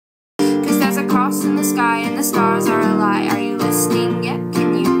cross in the sky and the stars are a lie. Are you listening yet?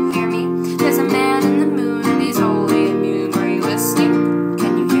 Can you hear me? There's a man in the moon and he's wholly immune. Are you listening?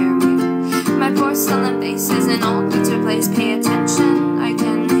 Can you hear me? My porcelain vase is an old picture place. Pay attention, I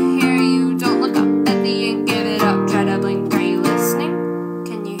can hear you. Don't look up at the ink, give it up, try to blink. Are you listening?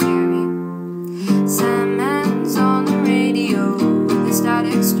 Can you hear me? Sandman's on the radio with a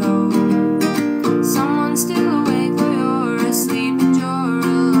static strobe. Someone's still awake or you're asleep and you're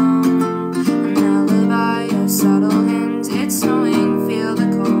alone. An alibi of subtle hints, it's snowing, feel the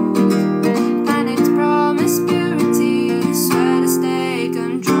cold. Planets promise purity, swear to stay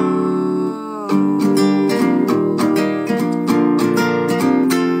controlled.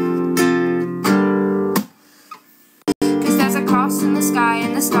 Cause there's a cross in the sky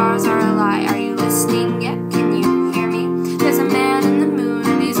and the stars are a lie. Are you listening yet? Can you hear me? There's a man in the moon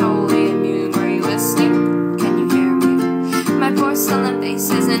and he's wholly immune. Are you listening? Can you hear me? My porcelain vase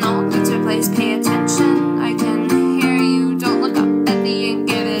is an old